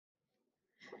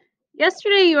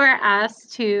Yesterday, you were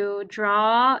asked to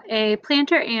draw a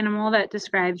planter animal that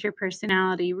describes your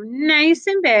personality, nice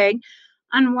and big,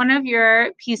 on one of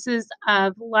your pieces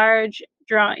of large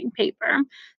drawing paper.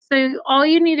 So, all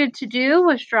you needed to do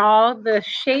was draw the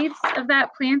shapes of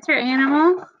that planter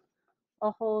animal.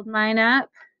 I'll hold mine up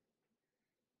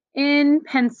in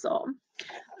pencil.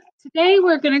 Today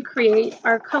we're going to create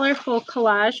our colorful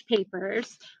collage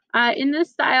papers in the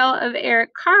style of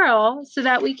Eric Carle so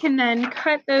that we can then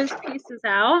cut those pieces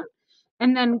out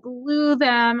and then glue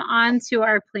them onto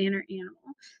our planner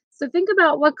animal. So think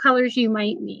about what colors you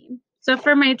might need. So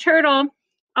for my turtle,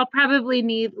 I'll probably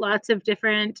need lots of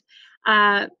different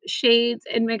shades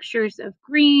and mixtures of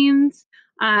greens,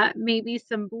 maybe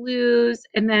some blues,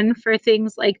 and then for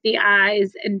things like the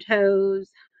eyes and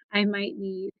toes, I might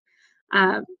need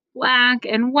uh, black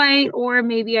and white, or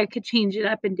maybe I could change it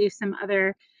up and do some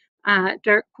other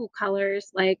dark cool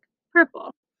colors like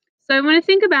purple. So I want to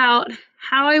think about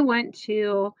how I want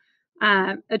to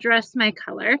address my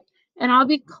color, and I'll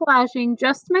be collaging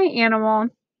just my animal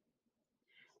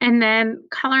and then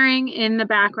coloring in the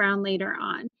background later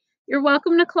on. You're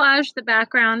welcome to collage the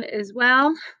background as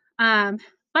well,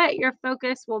 but your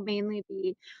focus will mainly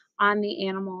be on the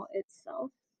animal itself.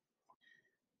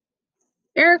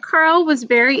 Eric Carle was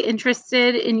very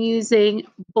interested in using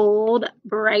bold,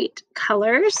 bright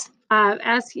colors,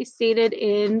 as he stated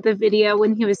in the video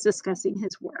when he was discussing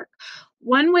his work.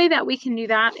 One way that we can do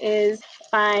that is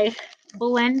by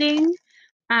blending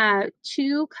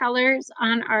two colors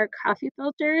on our coffee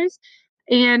filters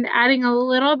and adding a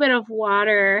little bit of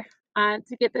water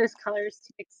to get those colors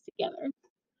to mix together.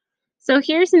 So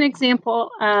here's an example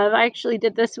of, I actually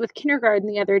did this with kindergarten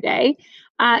the other day.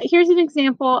 Here's an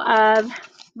example of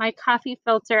my coffee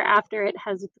filter after it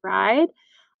has dried.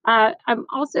 I'm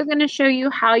also going to show you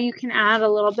how you can add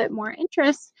a little bit more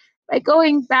interest by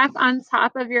going back on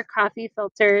top of your coffee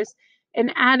filters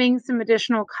and adding some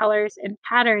additional colors and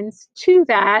patterns to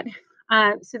that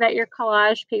so that your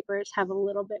collage papers have a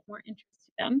little bit more interest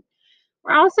to them.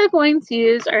 We're also going to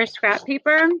use our scrap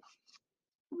paper,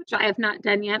 which I have not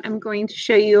done yet. I'm going to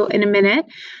show you in a minute,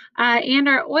 and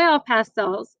our oil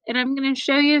pastels. And I'm going to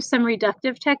show you some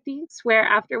reductive techniques where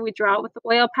after we draw with the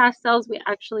oil pastels, we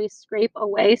actually scrape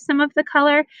away some of the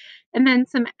color, and then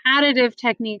some additive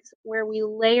techniques where we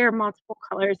layer multiple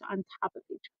colors on top of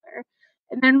each other.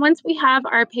 And then once we have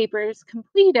our papers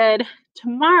completed,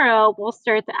 tomorrow we'll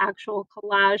start the actual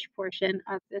collage portion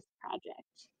of this project.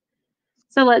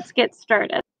 So let's get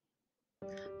started.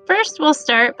 First, we'll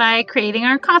start by creating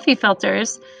our coffee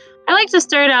filters. I like to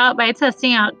start out by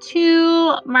testing out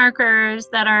two markers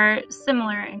that are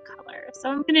similar in color. So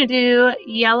I'm going to do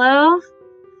yellow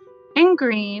and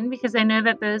green because I know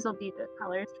that those will be the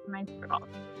colors for my turtle.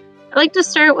 I like to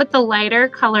start with the lighter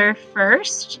color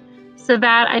first so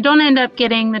that I don't end up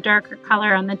getting the darker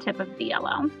color on the tip of the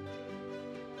yellow.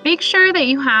 Make sure that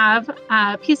you have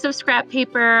a piece of scrap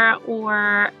paper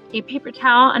or a paper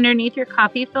towel underneath your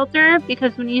coffee filter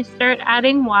because when you start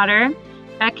adding water,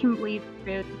 that can bleed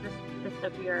through to the surface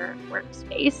of your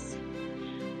workspace.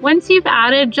 Once you've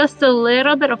added just a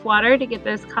little bit of water to get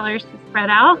those colors to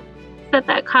spread out, set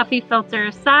that coffee filter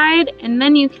aside, and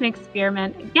then you can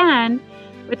experiment again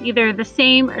with either the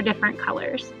same or different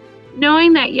colors.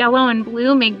 Knowing that yellow and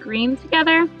blue make green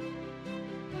together,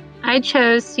 I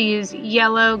chose to use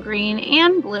yellow, green,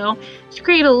 and blue to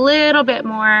create a little bit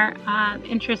more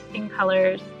interesting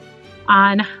colors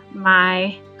on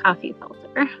my coffee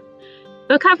filter.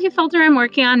 The coffee filter I'm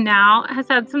working on now has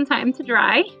had some time to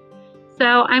dry,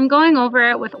 so I'm going over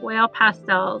it with oil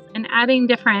pastels and adding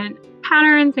different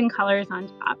patterns and colors on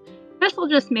top. This will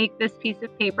just make this piece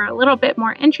of paper a little bit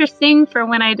more interesting for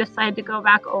when I decide to go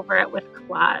back over it with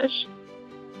collage.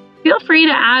 Feel free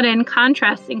to add in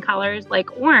contrasting colors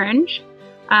like orange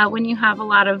when you have a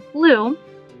lot of blue.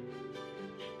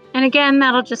 And again,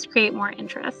 that'll just create more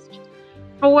interest.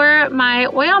 For my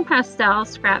oil pastel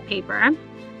scrap paper,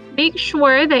 make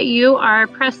sure that you are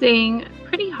pressing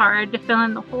pretty hard to fill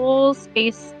in the whole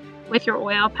space with your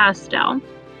oil pastel.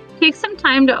 Take some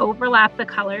time to overlap the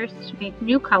colors to make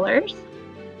new colors.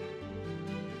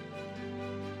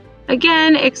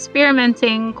 Again,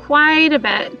 experimenting quite a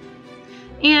bit.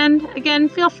 And again,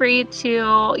 feel free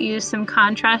to use some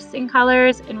contrasting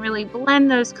colors and really blend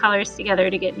those colors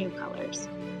together to get new colors.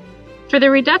 For the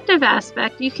reductive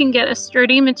aspect, you can get a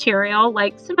sturdy material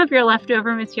like some of your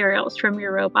leftover materials from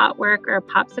your robot work or a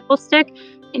popsicle stick,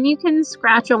 and you can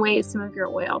scratch away some of your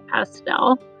oil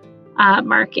pastel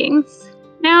markings.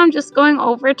 Now I'm just going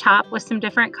over top with some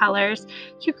different colors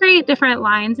to create different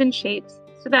lines and shapes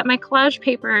so that my collage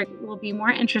paper will be more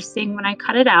interesting when I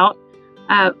cut it out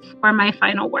for my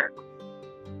final work.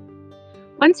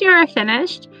 Once you are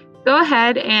finished, go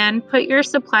ahead and put your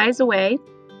supplies away.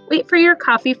 Wait for your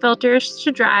coffee filters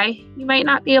to dry. You might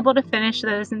not be able to finish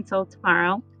those until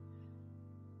tomorrow.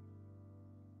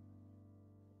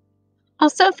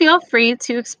 Also, feel free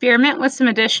to experiment with some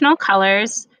additional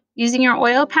colors using your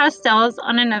oil pastels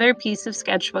on another piece of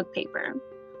sketchbook paper.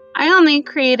 I only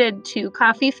created 2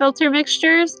 coffee filter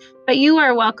mixtures, but you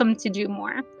are welcome to do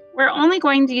more. We're only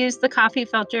going to use the coffee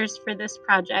filters for this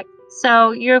project,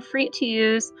 so you're free to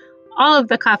use all of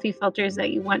the coffee filters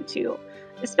that you want to,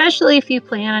 especially if you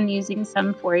plan on using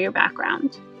some for your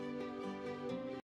background.